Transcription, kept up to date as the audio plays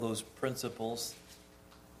those principles.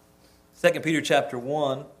 2 Peter chapter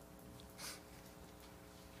 1,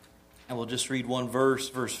 and we'll just read one verse,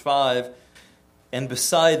 verse 5. And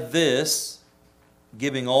beside this,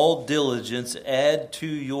 giving all diligence, add to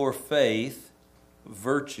your faith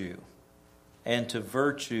virtue, and to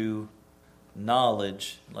virtue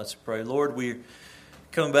knowledge. Let's pray. Lord, we're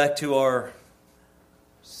coming back to our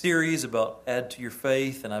series about add to your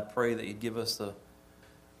faith, and I pray that you'd give us the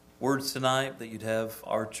words tonight, that you'd have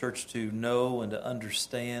our church to know and to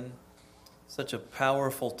understand. Such a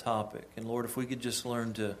powerful topic. And Lord, if we could just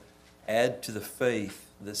learn to add to the faith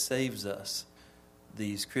that saves us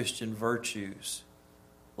these Christian virtues.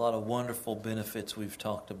 A lot of wonderful benefits we've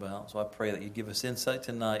talked about. So I pray that you give us insight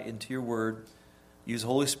tonight into your word. Use the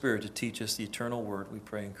Holy Spirit to teach us the eternal word. We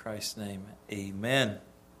pray in Christ's name. Amen.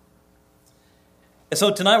 And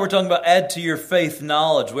so tonight we're talking about add to your faith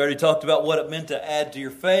knowledge. We already talked about what it meant to add to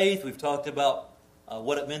your faith. We've talked about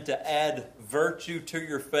what it meant to add virtue to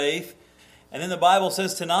your faith. And then the Bible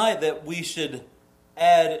says tonight that we should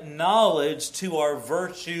add knowledge to our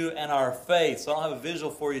virtue and our faith. So I don't have a visual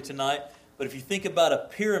for you tonight, but if you think about a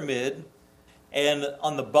pyramid, and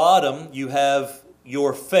on the bottom you have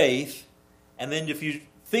your faith, and then if you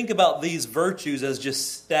think about these virtues as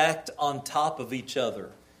just stacked on top of each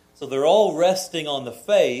other. So they're all resting on the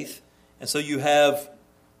faith, and so you have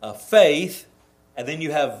faith, and then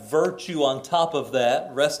you have virtue on top of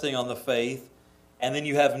that, resting on the faith, and then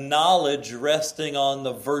you have knowledge resting on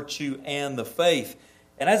the virtue and the faith.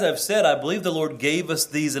 And as I've said, I believe the Lord gave us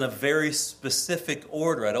these in a very specific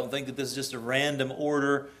order. I don't think that this is just a random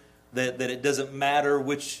order, that it doesn't matter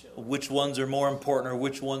which ones are more important or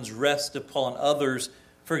which ones rest upon others.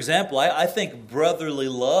 For example, I think brotherly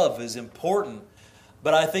love is important.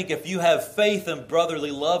 But I think if you have faith and brotherly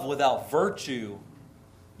love without virtue,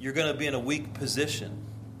 you're going to be in a weak position.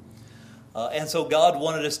 And so God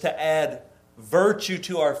wanted us to add virtue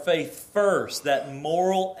to our faith first, that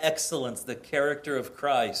moral excellence, the character of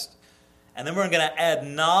Christ. And then we're going to add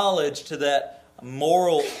knowledge to that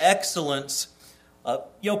moral excellence.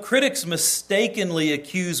 Critics mistakenly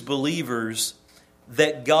accuse believers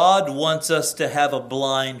that God wants us to have a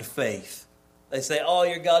blind faith. They say, oh,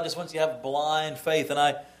 your God just wants you to have blind faith. And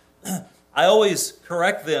I always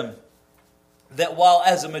correct them that while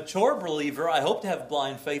as a mature believer, I hope to have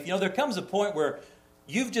blind faith, there comes a point where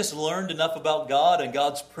you've just learned enough about God and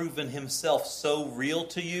God's proven himself so real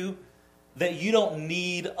to you that you don't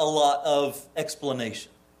need a lot of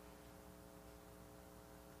explanation.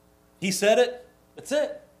 He said it, that's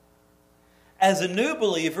it. As a new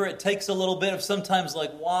believer, it takes a little bit of sometimes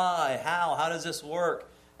like, why, how does this work?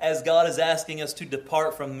 As God is asking us to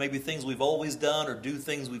depart from maybe things we've always done or do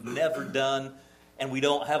things we've never done, and we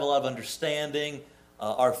don't have a lot of understanding.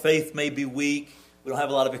 Our faith may be weak. We don't have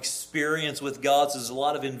a lot of experience with God, so there's a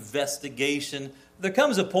lot of investigation. There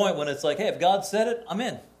comes a point when it's like, hey, if God said it, I'm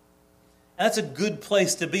in. And that's a good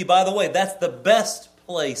place to be. By the way, that's the best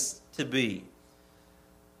place to be.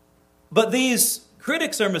 But these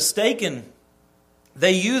critics are mistaken.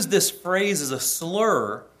 They use this phrase as a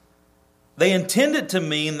slur. They intend it to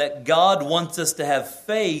mean that God wants us to have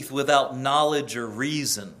faith without knowledge or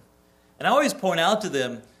reason. And I always point out to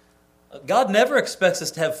them, God never expects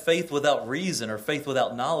us to have faith without reason or faith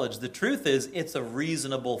without knowledge. The truth is, it's a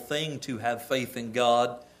reasonable thing to have faith in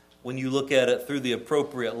God when you look at it through the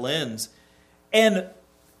appropriate lens. And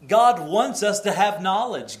God wants us to have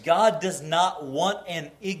knowledge. God does not want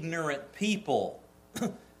an ignorant people.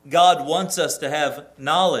 God wants us to have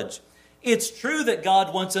knowledge. It's true that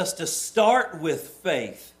God wants us to start with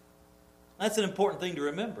faith. That's an important thing to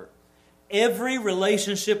remember. Every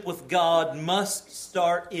relationship with God must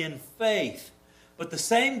start in faith. But the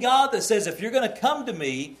same God that says, if you're going to come to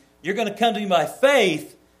me, you're going to come to me by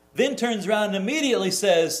faith, then turns around and immediately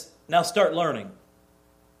says, now start learning.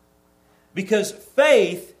 Because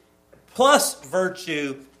faith plus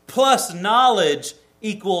virtue plus knowledge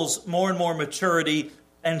equals more and more maturity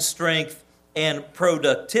and strength and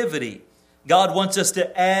productivity. God wants us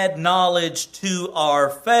to add knowledge to our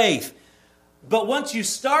faith. But once you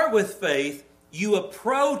start with faith, you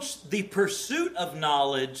approach the pursuit of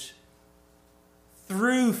knowledge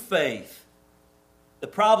through faith. The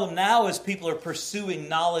problem now is people are pursuing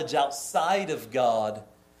knowledge outside of God.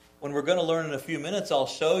 When we're going to learn in a few minutes, I'll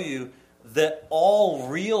show you that all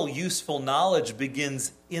real useful knowledge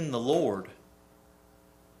begins in the Lord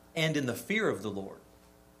and in the fear of the Lord.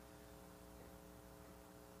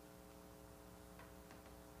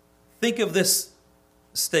 Think of this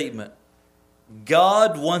statement.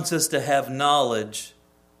 God wants us to have knowledge.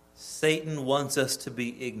 Satan wants us to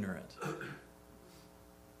be ignorant.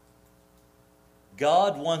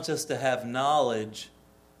 God wants us to have knowledge.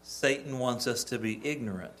 Satan wants us to be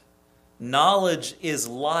ignorant. Knowledge is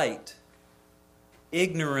light.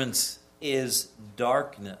 Ignorance is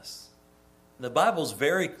darkness. The Bible's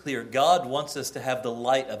very clear. God wants us to have the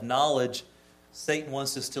light of knowledge. Satan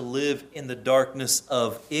wants us to live in the darkness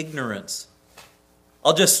of ignorance.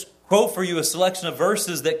 I'll just quote for you a selection of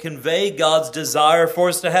verses that convey God's desire for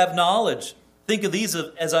us to have knowledge. Think of these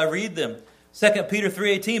as I read them. 2 Peter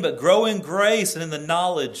 3:18, but grow in grace and in the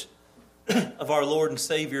knowledge of our Lord and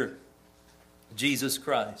Savior, Jesus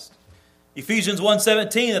Christ. Ephesians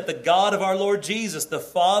 1:17, that the God of our Lord Jesus, the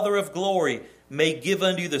Father of glory, may give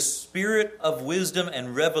unto you the spirit of wisdom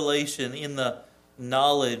and revelation in the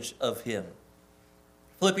knowledge of Him.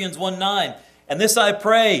 Philippians 1:9, and this I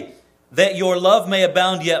pray, that your love may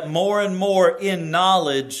abound yet more and more in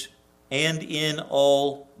knowledge and in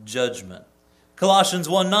all judgment. Colossians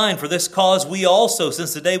 1:9, for this cause we also,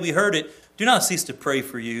 since the day we heard it, do not cease to pray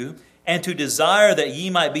for you, and to desire that ye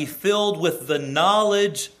might be filled with the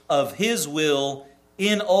knowledge of His will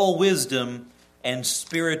in all wisdom and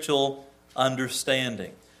spiritual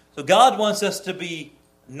understanding. So God wants us to be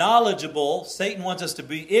knowledgeable. Satan wants us to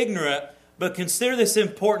be ignorant. But consider this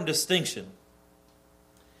important distinction.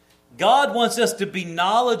 God wants us to be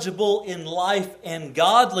knowledgeable in life and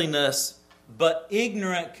godliness, but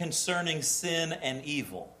ignorant concerning sin and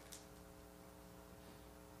evil.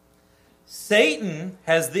 Satan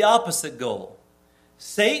has the opposite goal.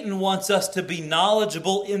 Satan wants us to be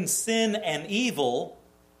knowledgeable in sin and evil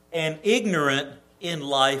and ignorant in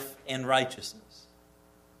life and righteousness.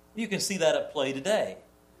 You can see that at play today.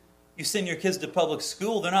 You send your kids to public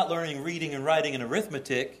school, they're not learning reading and writing and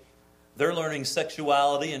arithmetic. They're learning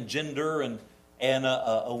sexuality and gender and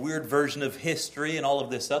a weird version of history and all of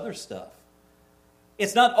this other stuff.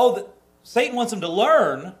 It's not, Satan wants them to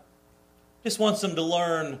learn, just wants them to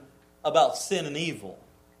learn about sin and evil.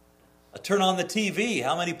 Turn on the TV.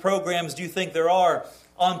 How many programs do you think there are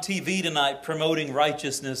on TV tonight promoting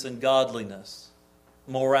righteousness and godliness,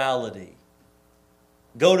 morality?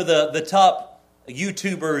 Go to the top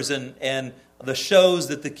YouTubers and the shows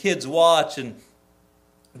that the kids watch, and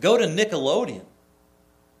go to Nickelodeon.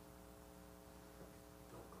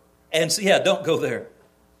 And so, don't go there.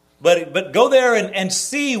 But go there and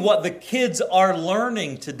see what the kids are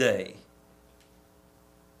learning today.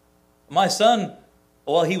 My son,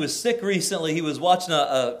 while he was sick recently, he was watching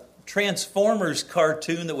a Transformers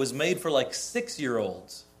cartoon that was made for like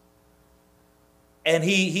 6-year-olds. And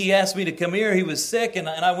he asked me to come here. He was sick, and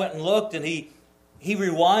I went and looked, and he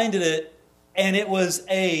rewinded it, and it was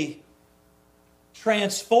a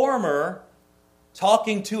transformer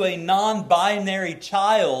talking to a non-binary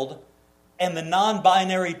child, and the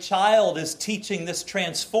non-binary child is teaching this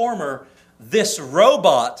transformer, this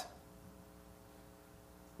robot,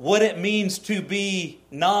 what it means to be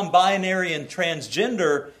non-binary and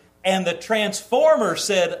transgender, and the transformer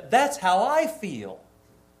said, "That's how I feel."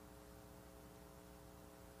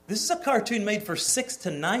 This is a cartoon made for 6 to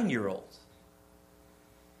 9-year-olds.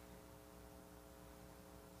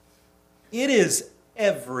 It is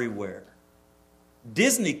everywhere.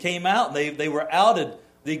 Disney came out, and they were outed,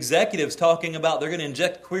 the executives, talking about they're going to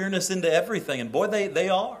inject queerness into everything. And boy, they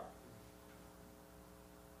are.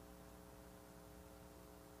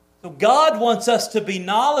 So God wants us to be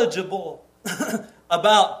knowledgeable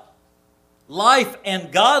about life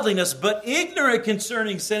and godliness, but ignorant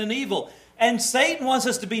concerning sin and evil. And Satan wants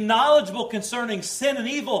us to be knowledgeable concerning sin and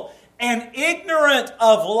evil and ignorant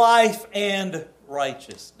of life and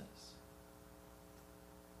righteousness.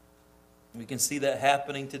 We can see that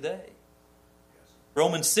happening today.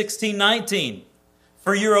 Romans 16:19.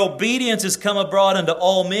 For your obedience is come abroad unto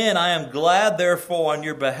all men. I am glad therefore on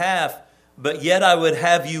your behalf, but yet I would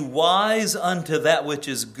have you wise unto that which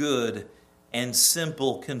is good and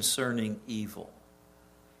simple concerning evil.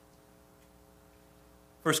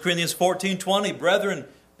 1 Corinthians 14:20. Brethren,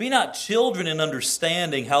 be not children in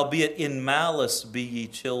understanding, howbeit in malice be ye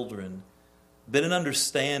children, but in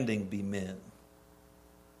understanding be men.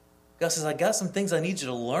 God says, I got some things I need you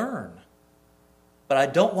to learn, but I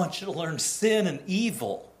don't want you to learn sin and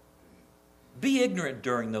evil. Be ignorant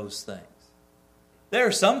during those things. There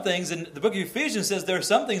are some things, and the book of Ephesians says there are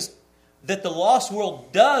some things that the lost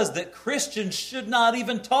world does that Christians should not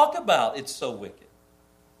even talk about. It's so wicked.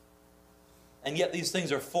 And yet these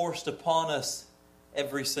things are forced upon us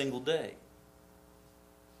every single day.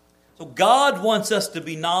 So God wants us to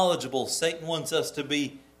be knowledgeable. Satan wants us to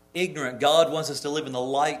be ignorant. God wants us to live in the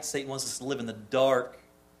light. Satan wants us to live in the dark.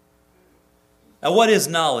 Now, what is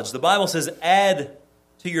knowledge? The Bible says, add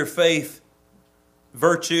to your faith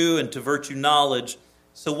virtue, and to virtue knowledge.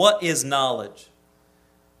 So what is knowledge?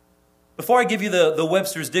 Before I give you the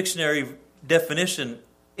Webster's Dictionary definition,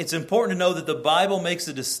 it's important to know that the Bible makes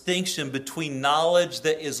a distinction between knowledge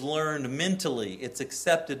that is learned mentally, it's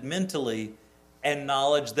accepted mentally, and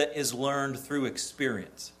knowledge that is learned through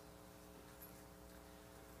experience.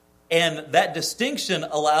 And that distinction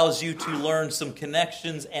allows you to learn some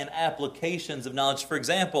connections and applications of knowledge. For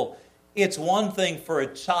example, it's one thing for a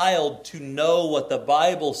child to know what the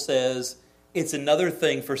Bible says. It's another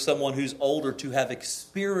thing for someone who's older to have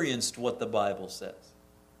experienced what the Bible says.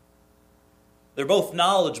 They're both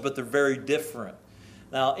knowledge, but they're very different.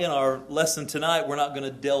 Now, in our lesson tonight, we're not going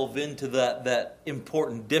to delve into that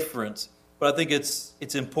important difference, but I think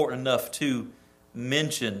it's important enough to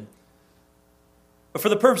mention. But for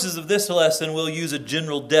the purposes of this lesson, we'll use a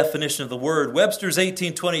general definition of the word. Webster's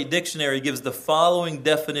 1828 dictionary gives the following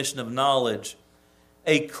definition of knowledge: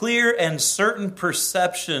 a clear and certain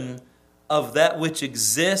perception of that which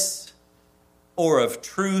exists or of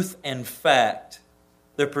truth and fact.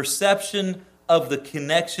 The perception of the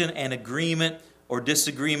connection and agreement or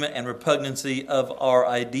disagreement and repugnancy of our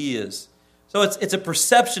ideas. So it's a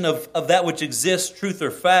perception of that which exists, truth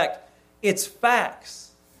or fact. It's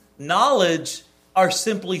facts. Knowledge are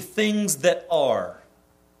simply things that are.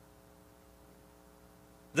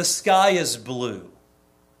 The sky is blue.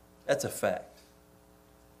 That's a fact.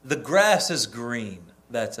 The grass is green.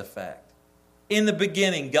 That's a fact. In the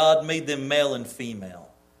beginning, God made them male and female.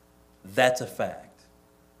 That's a fact.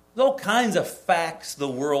 There's all kinds of facts the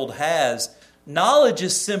world has. Knowledge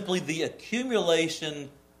is simply the accumulation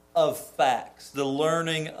of facts, the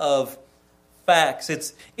learning of facts.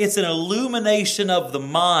 It's an illumination of the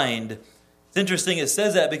mind. It's interesting it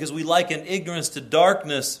says that because we liken ignorance to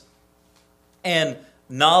darkness and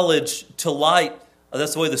knowledge to light.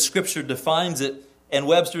 That's the way the Scripture defines it. And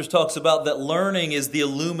Webster's talks about that learning is the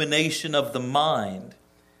illumination of the mind.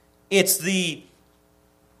 It's the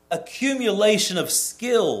accumulation of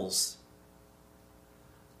skills.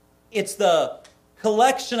 It's the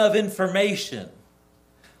collection of information.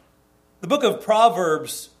 The book of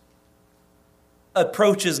Proverbs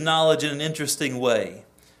approaches knowledge in an interesting way.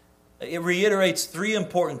 It reiterates three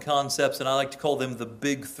important concepts, and I like to call them the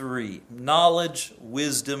big three: knowledge,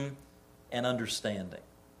 wisdom, and understanding.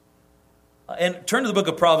 And turn to the book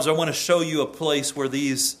of Proverbs. I want to show you a place where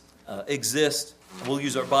these exist. We'll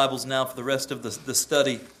use our Bibles now for the rest of the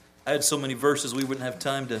study. I had so many verses we wouldn't have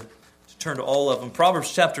time to turn to all of them.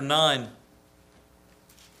 Proverbs chapter 9.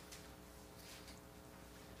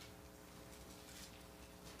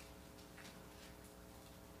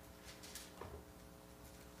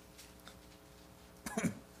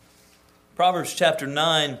 Proverbs chapter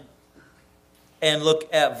 9, and look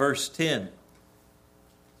at verse 10.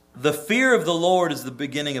 The fear of the Lord is the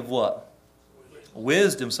beginning of what?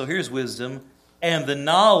 Wisdom. So here's wisdom. And the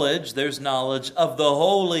knowledge, there's knowledge, of the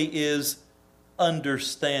holy is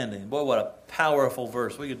understanding. Boy, what a powerful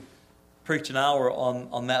verse. We could preach an hour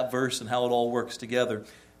on that verse and how it all works together.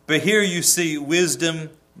 But here you see wisdom,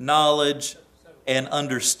 knowledge, and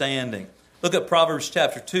understanding. Look at Proverbs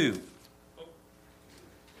chapter 2.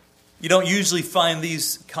 You don't usually find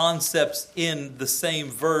these concepts in the same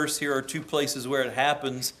verse. Here are two places where it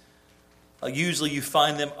happens. Usually you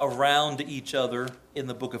find them around each other in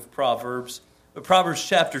the book of Proverbs. But Proverbs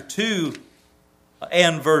chapter 2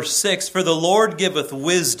 and verse 6, for the Lord giveth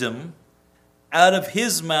wisdom, out of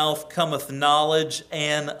his mouth cometh knowledge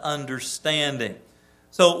and understanding.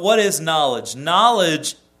 So what is knowledge?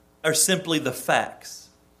 Knowledge are simply the facts.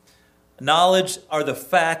 Knowledge are the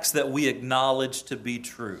facts that we acknowledge to be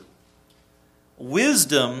true.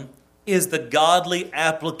 Wisdom is the godly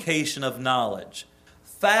application of knowledge.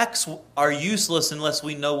 Facts are useless unless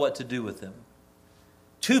we know what to do with them.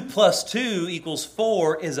 2 + 2 =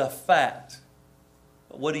 4 is a fact.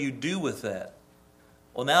 But what do you do with that?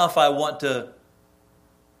 Well, now if I want to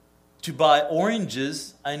buy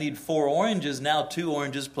oranges, I need 4 oranges. Now 2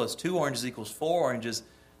 oranges + 2 oranges = 4 oranges.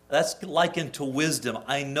 That's likened to wisdom.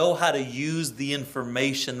 I know how to use the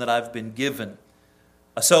information that I've been given.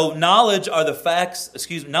 So knowledge are the facts.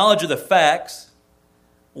 Knowledge are the facts.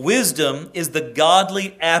 Wisdom is the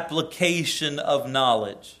godly application of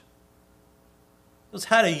knowledge. It's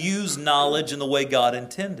how to use knowledge in the way God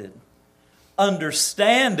intended.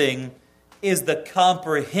 Understanding is the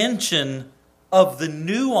comprehension of the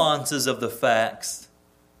nuances of the facts,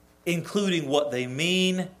 including what they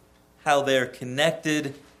mean, how they're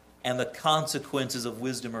connected, and the consequences of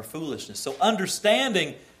wisdom or foolishness. So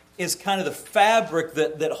understanding is kind of the fabric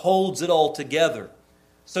that holds it all together.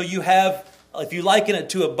 So you have, if you liken it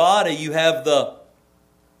to a body, you have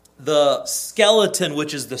the skeleton,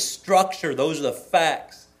 which is the structure. Those are the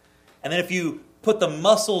facts. And then if you put the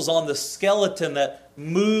muscles on the skeleton that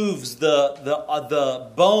moves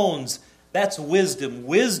the bones, That's wisdom.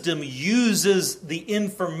 Wisdom uses the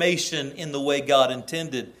information in the way God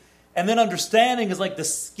intended. And then understanding is like the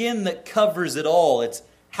skin that covers it all. It's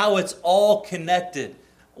how it's all connected.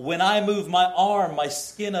 When I move my arm, my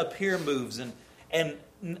skin up here moves. And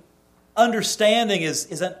understanding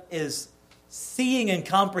is seeing and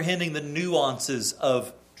comprehending the nuances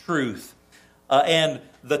of truth and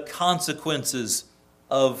the consequences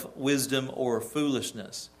of wisdom or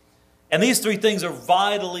foolishness. And these three things are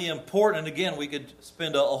vitally important. And again, we could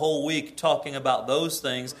spend a whole week talking about those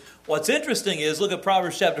things. What's interesting is, look at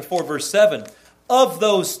Proverbs chapter 4, verse 7. Of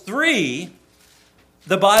those three,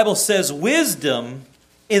 the Bible says wisdom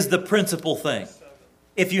is the principal thing.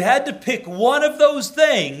 If you had to pick one of those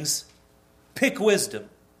things, pick wisdom.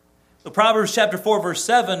 So Proverbs chapter 4, verse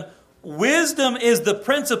 7, wisdom is the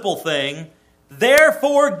principal thing,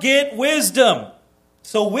 therefore get wisdom.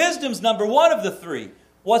 So wisdom's number one of the three.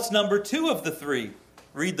 What's number two of the three?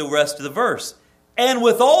 Read the rest of the verse. And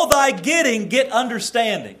with all thy getting, get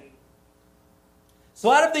understanding.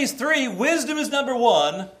 So out of these three, wisdom is number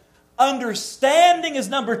one, understanding is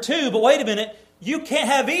number two, but wait a minute, you can't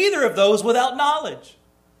have either of those without knowledge.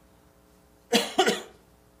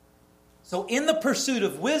 So in the pursuit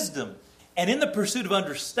of wisdom and in the pursuit of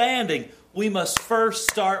understanding, we must first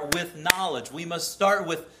start with knowledge. We must start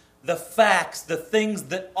with the facts, the things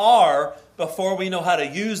that are, before we know how to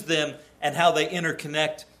use them and how they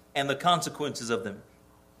interconnect and the consequences of them.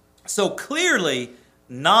 So clearly,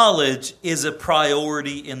 knowledge is a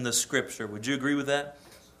priority in the Scripture. Would you agree with that?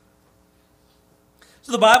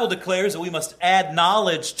 So the Bible declares that we must add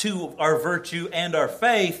knowledge to our virtue and our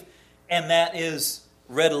faith, and that is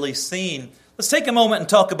readily seen. Let's take a moment and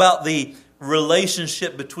talk about the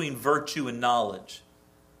relationship between virtue and knowledge.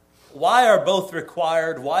 Why are both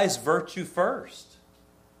required? Why is virtue first?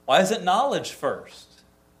 Why isn't knowledge first?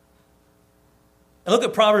 And look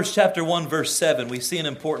at Proverbs chapter 1, verse 7. We see an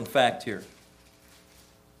important fact here.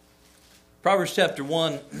 Proverbs chapter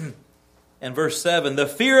 1 and verse 7. The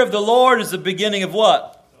fear of the Lord is the beginning of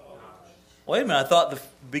what? Wait a minute, I thought the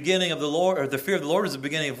beginning of the Lord, or the fear of the Lord is the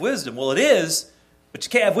beginning of wisdom. Well, it is, but you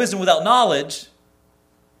can't have wisdom without knowledge.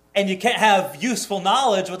 And you can't have useful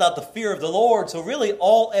knowledge without the fear of the Lord. So really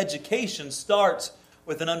all education starts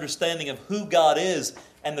with an understanding of who God is.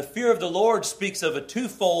 And the fear of the Lord speaks of a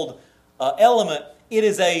twofold element. It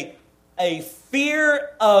is a fear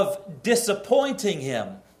of disappointing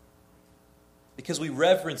Him because we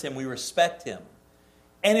reverence Him, we respect Him.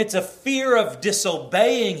 And it's a fear of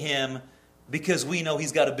disobeying Him because we know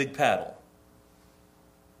He's got a big paddle.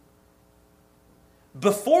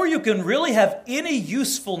 Before you can really have any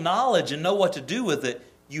useful knowledge and know what to do with it,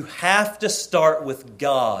 you have to start with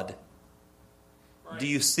God. Right. Do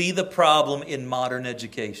you see the problem in modern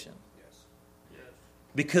education? Yes. Yes.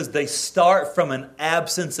 Because they start from an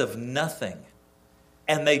absence of nothing.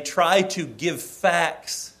 And they try to give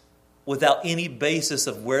facts without any basis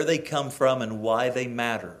of where they come from and why they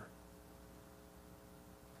matter.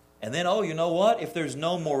 And then, you know what? If there's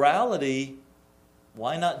no morality,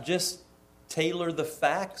 why not just tailor the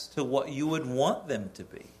facts to what you would want them to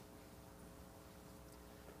be?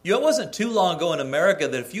 It wasn't too long ago in America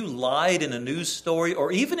that if you lied in a news story,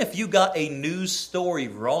 or even if you got a news story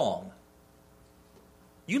wrong,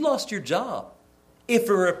 you lost your job. If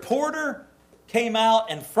a reporter came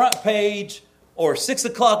out and front page or 6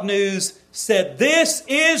 o'clock news said, "This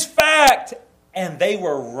is fact," and they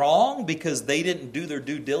were wrong because they didn't do their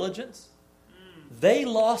due diligence, they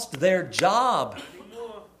lost their job.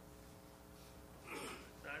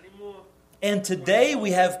 And today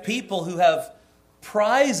we have people who have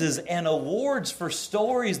prizes and awards for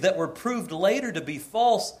stories that were proved later to be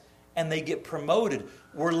false, and they get promoted.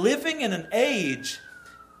 We're living in an age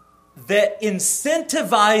that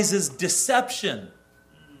incentivizes deception.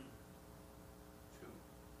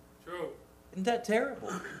 True. Isn't that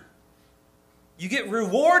terrible? You get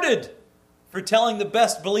rewarded for telling the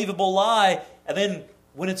best believable lie, and then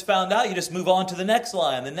when it's found out, you just move on to the next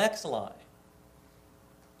lie and the next lie.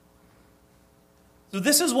 So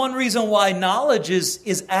this is one reason why knowledge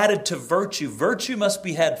is added to virtue. Virtue must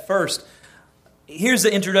be had first. Here's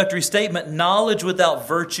the introductory statement. Knowledge without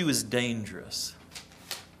virtue is dangerous.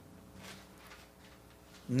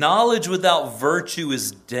 Knowledge without virtue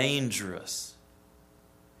is dangerous.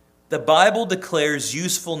 The Bible declares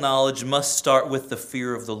useful knowledge must start with the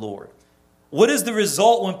fear of the Lord. What is the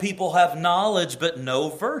result when people have knowledge but no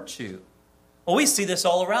virtue? Well, we see this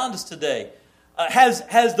all around us today.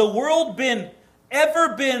 Has the world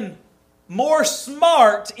ever been more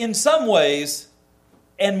smart in some ways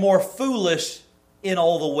and more foolish in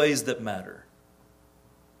all the ways that matter?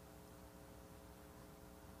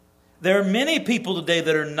 There are many people today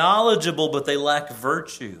that are knowledgeable, but they lack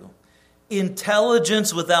virtue.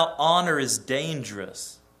 Intelligence without honor is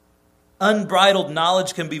dangerous. Unbridled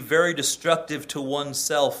knowledge can be very destructive to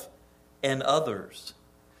oneself and others.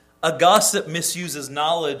 A gossip misuses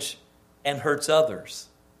knowledge and hurts others.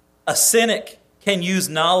 A cynic can use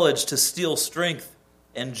knowledge to steal strength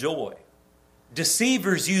and joy.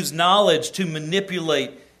 Deceivers use knowledge to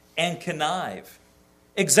manipulate and connive.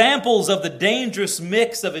 Examples of the dangerous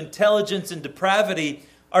mix of intelligence and depravity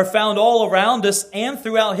are found all around us and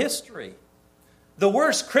throughout history. The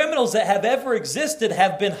worst criminals that have ever existed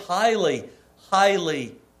have been highly,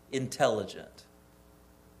 highly intelligent,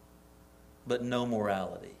 but no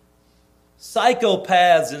morality.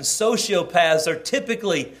 Psychopaths and sociopaths are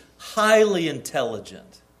typically highly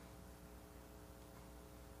intelligent,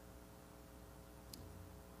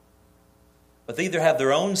 but they either have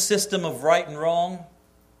their own system of right and wrong,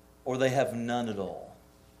 or they have none at all.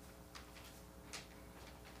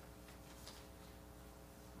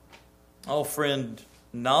 Oh, friend,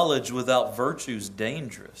 knowledge without virtue is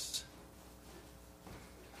dangerous.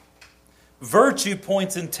 Virtue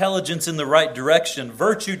points intelligence in the right direction.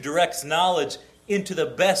 Virtue directs knowledge into the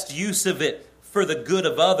best use of it for the good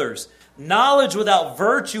of others. Knowledge without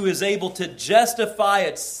virtue is able to justify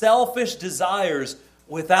its selfish desires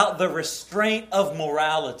without the restraint of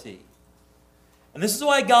morality. And this is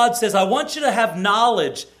why God says, I want you to have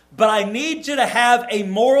knowledge, but I need you to have a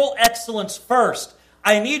moral excellence first.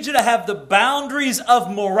 I need you to have the boundaries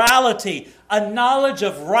of morality, a knowledge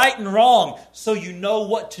of right and wrong, so you know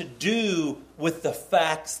what to do with the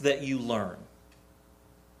facts that you learn.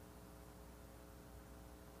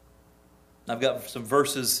 I've got some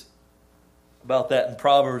verses about that in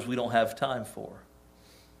Proverbs we don't have time for.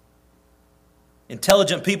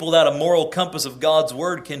 Intelligent people without a moral compass of God's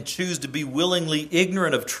word can choose to be willingly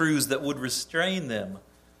ignorant of truths that would restrain them.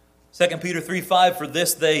 2 Peter 3:5, for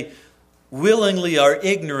this they willingly are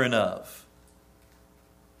ignorant of.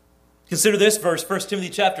 Consider this verse, 1 Timothy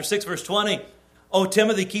chapter 6, verse 20. O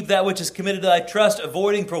Timothy, keep that which is committed to thy trust,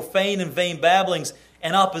 avoiding profane and vain babblings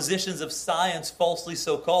and oppositions of science falsely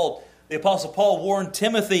so called. The Apostle Paul warned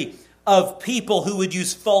Timothy of people who would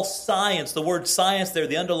use false science. The word science there,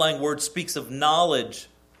 the underlying word, speaks of knowledge.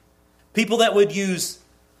 People that would use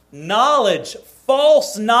knowledge,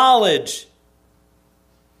 false knowledge,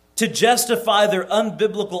 to justify their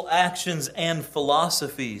unbiblical actions and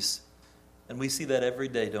philosophies. And we see that every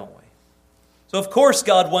day, don't we? So of course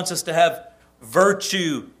God wants us to have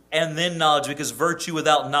virtue and then knowledge, because virtue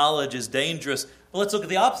without knowledge is dangerous. But let's look at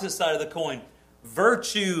the opposite side of the coin.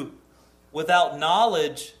 Virtue without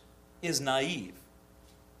knowledge is naive.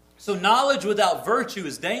 So knowledge without virtue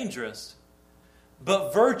is dangerous,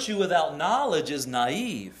 but virtue without knowledge is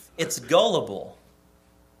naive. It's gullible.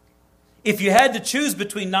 If you had to choose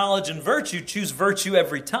between knowledge and virtue, choose virtue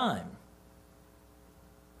every time.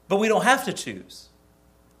 But we don't have to choose.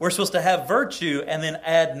 We're supposed to have virtue and then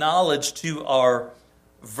add knowledge to our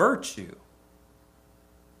virtue.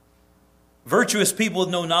 Virtuous people with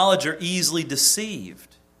no knowledge are easily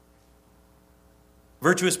deceived.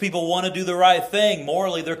 Virtuous people want to do the right thing.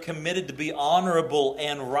 Morally, they're committed to be honorable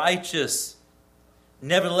and righteous.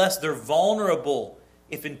 Nevertheless, they're vulnerable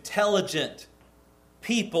if intelligent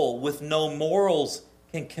people with no morals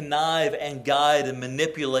can connive and guide and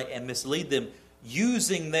manipulate and mislead them,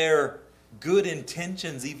 using their good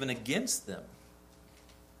intentions even against them.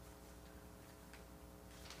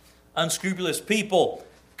 Unscrupulous people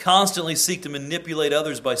constantly seek to manipulate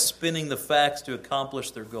others by spinning the facts to accomplish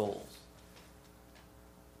their goals.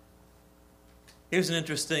 Here's an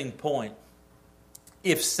interesting point.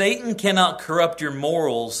 If Satan cannot corrupt your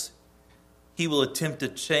morals, he will attempt to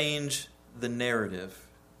change the narrative.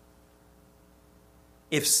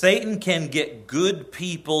 If Satan can get good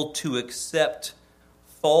people to accept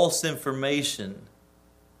false information,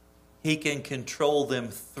 he can control them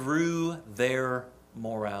through their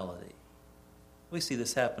morality. We see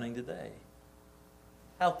this happening today.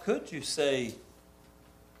 How could you say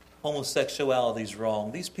homosexuality is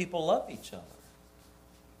wrong? These people love each other.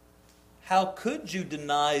 How could you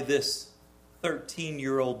deny this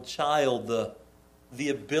 13-year-old child the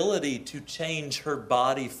ability to change her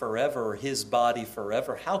body forever or his body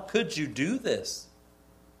forever? How could you do this?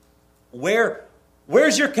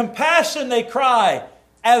 Where's your compassion, they cry,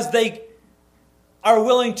 as they are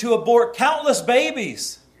willing to abort countless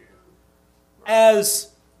babies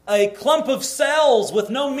as a clump of cells with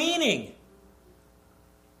no meaning.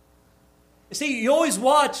 You see, you always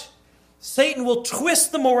watch, Satan will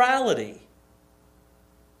twist the morality.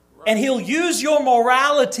 And he'll use your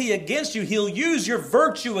morality against you. He'll use your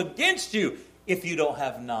virtue against you if you don't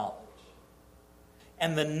have knowledge.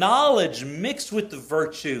 And the knowledge mixed with the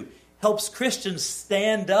virtue helps Christians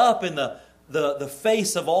stand up in the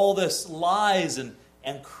face of all this lies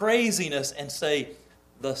and craziness and say,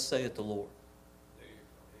 "Thus saith the Lord."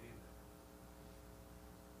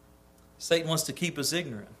 Satan wants to keep us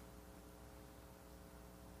ignorant.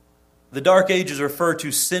 The Dark Ages refer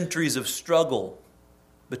to centuries of struggle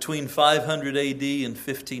between 500 AD and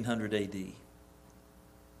 1500 AD.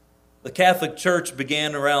 The Catholic Church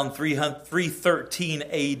began around 313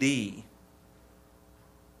 AD,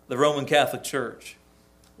 the Roman Catholic Church.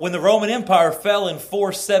 When the Roman Empire fell in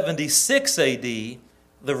 476 AD,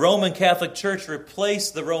 the Roman Catholic Church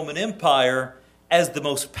replaced the Roman Empire as the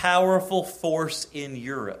most powerful force in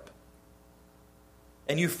Europe.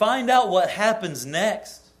 And you find out what happens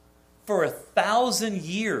next. For 1,000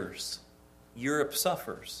 years, Europe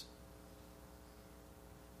suffers.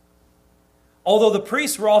 Although the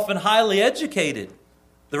priests were often highly educated,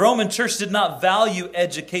 the Roman Church did not value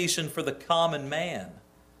education for the common man.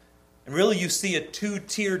 And really you see a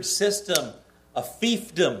two-tiered system, a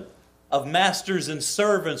fiefdom of masters and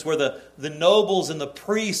servants, where the nobles and the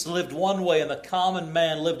priests lived one way and the common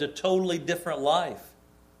man lived a totally different life.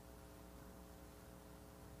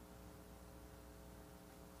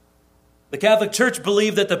 The Catholic Church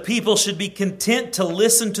believed that the people should be content to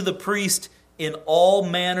listen to the priest in all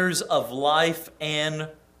manners of life and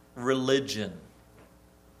religion.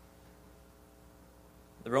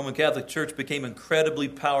 The Roman Catholic Church became incredibly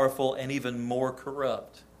powerful and even more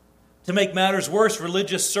corrupt. To make matters worse,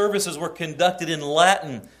 religious services were conducted in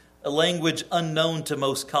Latin, a language unknown to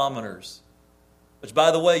most commoners. Which,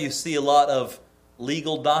 by the way, you see a lot of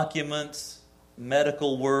legal documents,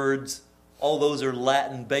 medical words. All those are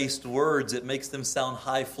Latin-based words. It makes them sound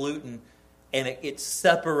highfalutin, and it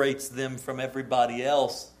separates them from everybody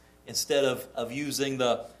else. Instead of using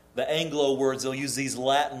the Anglo words, they'll use these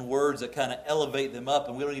Latin words that kind of elevate them up,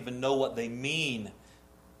 and we don't even know what they mean.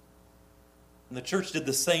 And the church did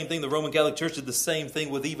the same thing. The Roman Catholic Church did the same thing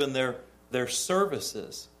with even their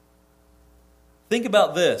services. Think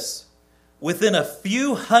about this. Within a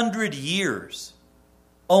few hundred years,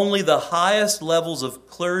 only the highest levels of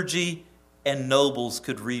clergy and nobles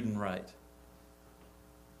could read and write.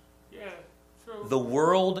 Yeah, true. The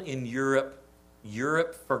world in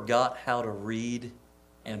Europe forgot how to read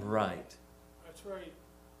and write. That's right.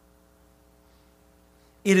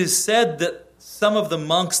 It is said that some of the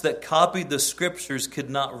monks that copied the scriptures could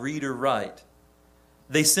not read or write.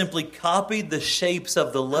 They simply copied the shapes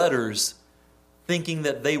of the letters, thinking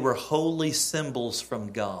that they were holy symbols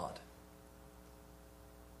from God.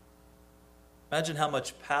 Imagine how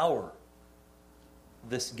much power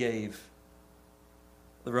this gave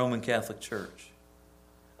the Roman Catholic Church.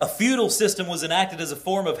 A feudal system was enacted as a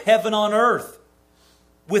form of heaven on earth.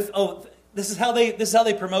 This is how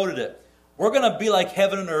they promoted it. We're going to be like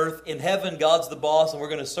heaven and earth. In heaven, God's the boss, and we're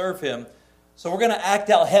going to serve Him. So we're going to act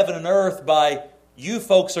out heaven and earth by you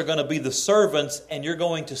folks are going to be the servants, and you're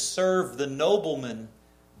going to serve the noblemen,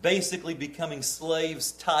 basically becoming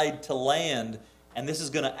slaves tied to land. And this is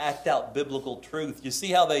going to act out biblical truth. You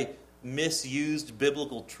see how they misused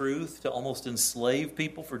biblical truth to almost enslave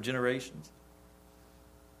people for generations?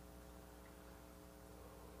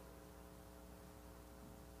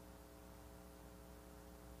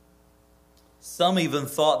 Some even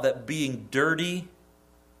thought that being dirty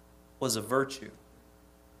was a virtue.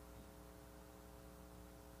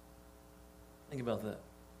 Think about that.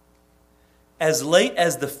 As late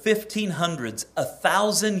as the 1500s,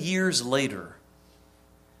 1,000 years later,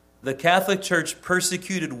 the Catholic Church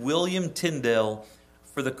persecuted William Tyndale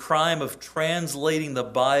for the crime of translating the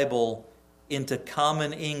Bible into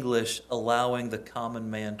common English, allowing the common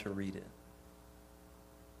man to read it.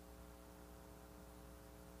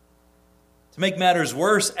 To make matters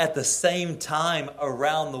worse, at the same time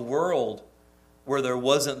around the world, where there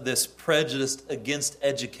wasn't this prejudice against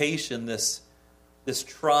education, this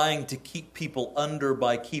trying to keep people under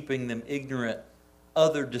by keeping them ignorant,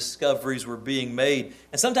 other discoveries were being made.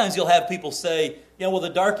 And sometimes you'll have people say, well, the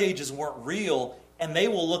Dark Ages weren't real, and they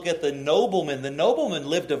will look at the noblemen. The noblemen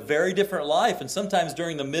lived a very different life, and sometimes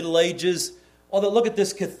during the Middle Ages, they'll look at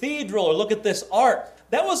this cathedral or look at this art.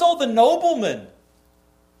 That was all the noblemen.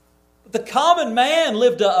 But the common man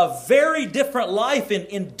lived a very different life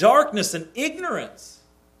in darkness and ignorance.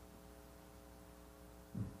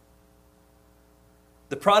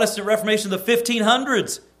 The Protestant Reformation of the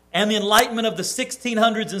 1500s and the Enlightenment of the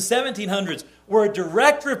 1600s and 1700s were a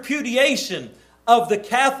direct repudiation of the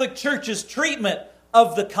Catholic Church's treatment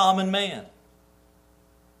of the common man.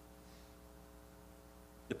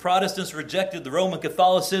 The Protestants rejected the Roman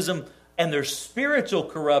Catholicism and their spiritual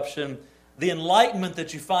corruption. The Enlightenment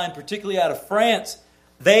that you find particularly out of France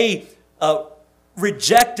They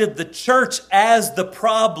rejected the church as the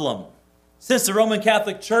problem. Since the Roman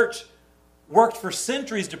Catholic Church worked for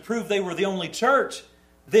centuries to prove they were the only church,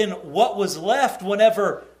 then what was left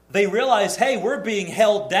whenever they realized, hey, we're being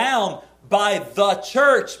held down by the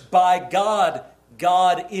church, by God.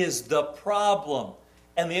 God is the problem.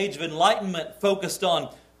 And the Age of Enlightenment focused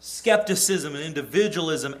on skepticism and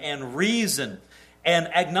individualism and reason. And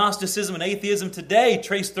agnosticism and atheism today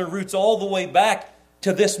trace their roots all the way back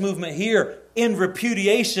to this movement here in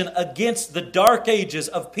repudiation against the dark ages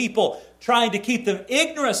of people trying to keep them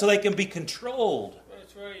ignorant so they can be controlled.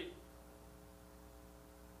 That's right.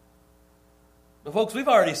 But folks, we've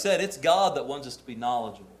already said it's God that wants us to be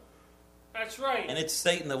knowledgeable. That's right. And it's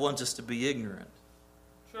Satan that wants us to be ignorant.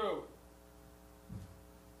 True.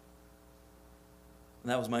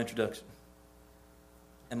 And that was my introduction.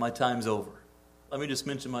 And my time's over. Let me just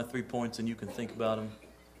mention my 3 points and you can think about them.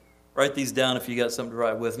 Write these down if you got something to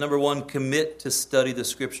write with. Number 1, commit to study the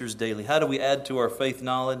Scriptures daily. How do we add to our faith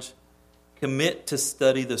knowledge? Commit to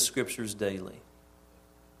study the Scriptures daily.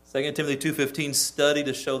 2 Timothy 2:15, study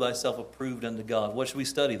to show thyself approved unto God. What should we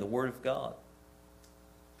study? The Word of God.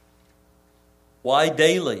 Why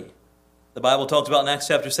daily? The Bible talks about in Acts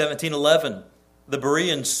chapter 17:11, the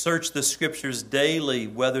Bereans searched the Scriptures daily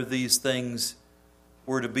whether these things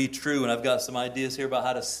were to be true. And I've got some ideas here about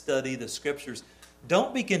how to study the Scriptures.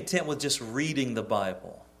 Don't be content with just reading the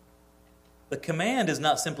Bible. The command is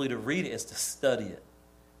not simply to read it, it's to study it.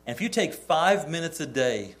 And if you take 5 minutes a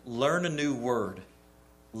day, learn a new word,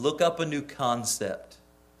 look up a new concept,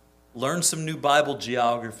 learn some new Bible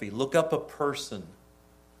geography, look up a person,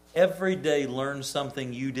 every day learn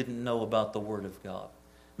something you didn't know about the Word of God.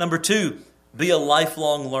 Number 2, be a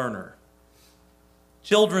lifelong learner.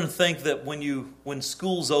 Children think that when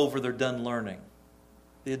school's over, they're done learning.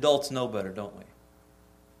 The adults know better, don't we?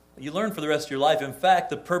 You learn for the rest of your life. In fact,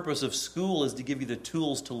 the purpose of school is to give you the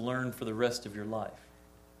tools to learn for the rest of your life.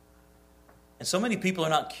 And so many people are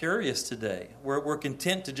not curious today. We're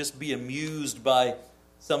content to just be amused by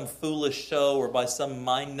some foolish show or by some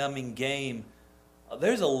mind-numbing game.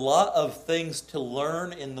 There's a lot of things to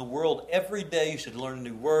learn in the world. Every day you should learn a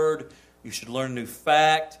new word. You should learn a new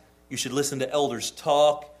fact. You should listen to elders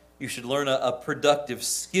talk. You should learn a productive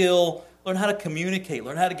skill. Learn how to communicate.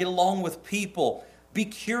 Learn how to get along with people. Be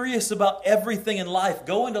curious about everything in life.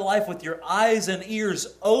 Go into life with your eyes and ears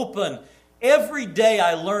open. Every day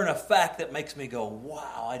I learn a fact that makes me go,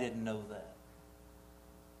 wow, I didn't know that.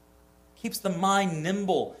 Keeps the mind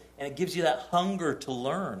nimble, and it gives you that hunger to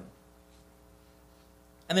learn.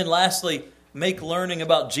 And then lastly, make learning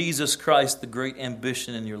about Jesus Christ the great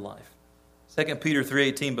ambition in your life. 2 Peter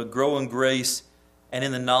 3:18, but grow in grace and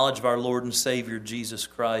in the knowledge of our Lord and Savior, Jesus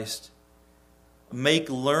Christ. Make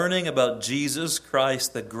learning about Jesus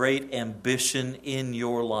Christ the great ambition in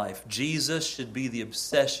your life. Jesus should be the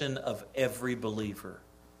obsession of every believer.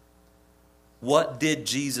 What did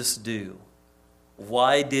Jesus do?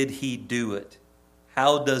 Why did he do it?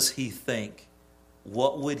 How does he think?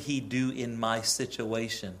 What would he do in my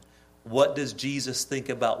situation? What does Jesus think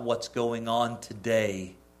about what's going on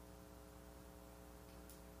today?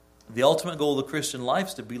 The ultimate goal of the Christian life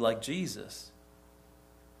is to be like Jesus.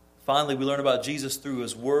 Finally, we learn about Jesus through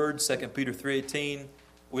his word, 2 Peter 3:18.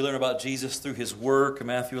 We learn about Jesus through his work,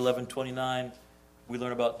 Matthew 11:29. We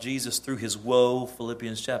learn about Jesus through his woe,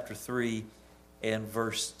 Philippians chapter 3 and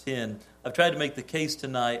verse 10. I've tried to make the case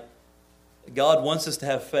tonight. God wants us to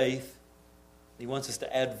have faith. He wants us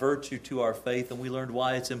to add virtue to our faith, and we learned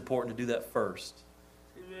why it's important to do that first.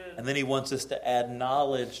 Amen. And then he wants us to add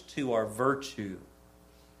knowledge to our virtue.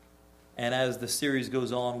 And as the series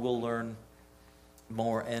goes on, we'll learn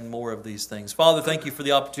more and more of these things. Father, thank you for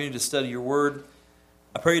the opportunity to study your word.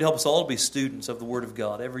 I pray you'd help us all to be students of the word of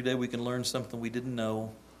God. Every day we can learn something we didn't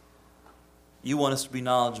know. You want us to be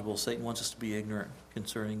knowledgeable. Satan wants us to be ignorant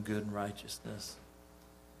concerning good and righteousness.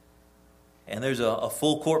 And there's a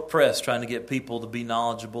full court press trying to get people to be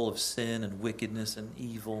knowledgeable of sin and wickedness and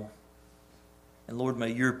evil. And Lord,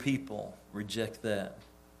 may your people reject that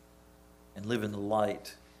and live in the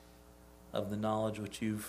light of the knowledge which you've